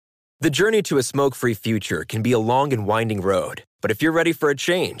The journey to a smoke-free future can be a long and winding road, but if you're ready for a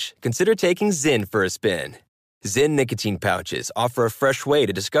change, consider taking Zyn for a spin. Zyn nicotine pouches offer a fresh way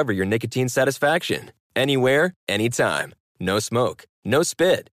to discover your nicotine satisfaction. Anywhere, anytime. No smoke, no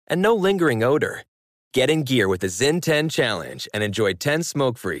spit, and no lingering odor. Get in gear with the Zyn 10 Challenge and enjoy 10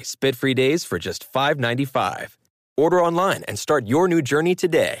 smoke-free, spit-free days for just $5.95. Order online and start your new journey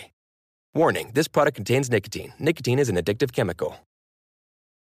today. Warning, this product contains nicotine. Nicotine is an addictive chemical.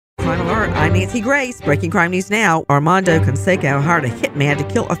 Crime Alert, I'm Nancy Grace. Breaking crime news now. Armando Canseco hired a hitman to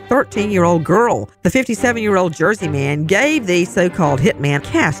kill a 13-year-old girl. The 57-year-old Jersey man gave the so-called hitman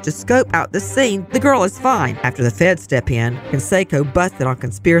cash to scope out the scene. The girl is fine. After the feds step in, Canseco busted on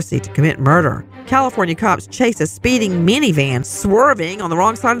conspiracy to commit murder. California cops chase a speeding minivan swerving on the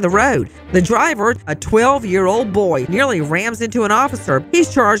wrong side of the road. The driver, a 12-year-old boy, nearly rams into an officer.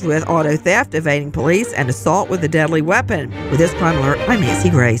 He's charged with auto theft, evading police, and assault with a deadly weapon. With this Crime Alert, I'm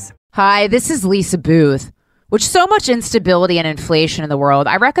Nancy Grace. Hi, this is Lisa Booth. With so much instability and inflation in the world,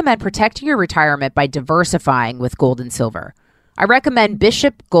 I recommend protecting your retirement by diversifying with gold and silver. I recommend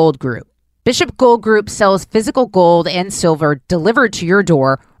Bishop Gold Group. Bishop Gold Group sells physical gold and silver delivered to your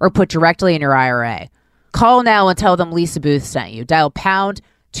door or put directly in your IRA. Call now and tell them Lisa Booth sent you. Dial pound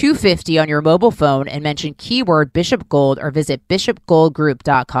 250 on your mobile phone and mention keyword Bishop Gold or visit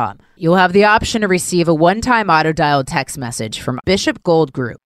bishopgoldgroup.com. You'll have the option to receive a one-time auto-dialed text message from Bishop Gold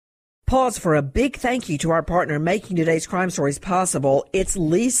Group. Pause for a big thank you to our partner making today's crime stories possible. It's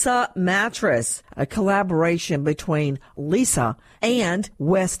Leesa Mattress, a collaboration between Leesa and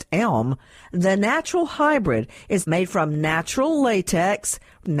West Elm. The natural hybrid is made from natural latex,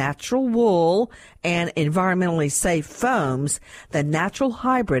 natural wool, and environmentally safe foams. The natural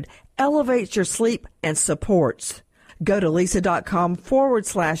hybrid elevates your sleep and supports. Go to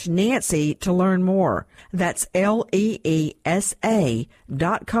Leesa.com/Nancy to learn more. That's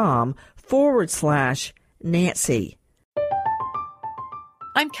LEESA.com/Nancy.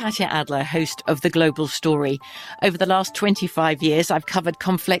 I'm Katya Adler, host of The Global Story. Over the last 25 years, I've covered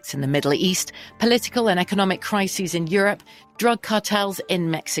conflicts in the Middle East, political and economic crises in Europe, drug cartels in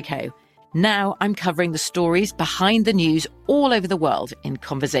Mexico. Now I'm covering the stories behind the news all over the world in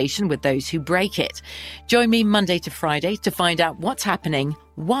conversation with those who break it. Join me Monday to Friday to find out what's happening,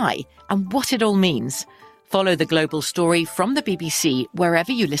 why, and what it all means. Follow The Global Story from the BBC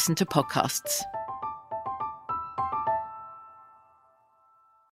wherever you listen to podcasts.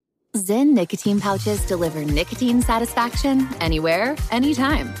 Zyn nicotine pouches deliver nicotine satisfaction anywhere,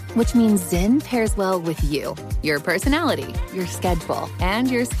 anytime, which means Zyn pairs well with you, your personality, your schedule, and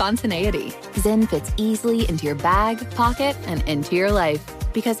your spontaneity. Zyn fits easily into your bag, pocket, and into your life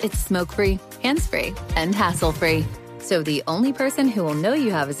because it's smoke-free, hands-free, and hassle-free. So the only person who will know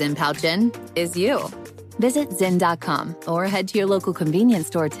you have a Zyn pouch in is you. Visit Zyn.com or head to your local convenience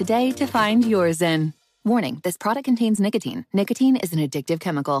store today to find your Zyn. Warning, this product contains nicotine. Nicotine is an addictive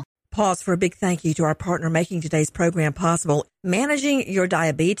chemical. Pause for a big thank you to our partner making today's program possible. Managing your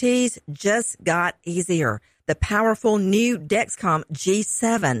diabetes just got easier. The powerful new Dexcom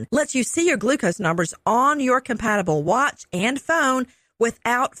G7 lets you see your glucose numbers on your compatible watch and phone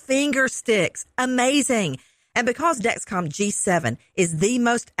without finger sticks. Amazing. And because Dexcom G7 is the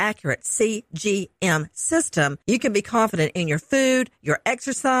most accurate CGM system, you can be confident in your food, your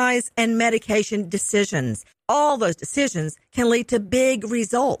exercise, and medication decisions. All those decisions can lead to big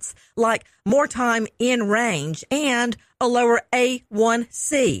results, like more time in range and a lower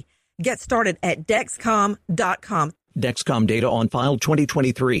A1C. Get started at Dexcom.com. Dexcom data on file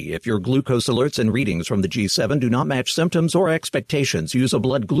 2023. If your glucose alerts and readings from the G7 do not match symptoms or expectations, use a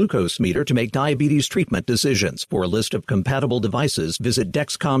blood glucose meter to make diabetes treatment decisions. For a list of compatible devices, visit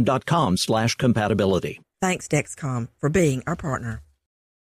Dexcom.com/compatibility. Thanks, Dexcom, for being our partner.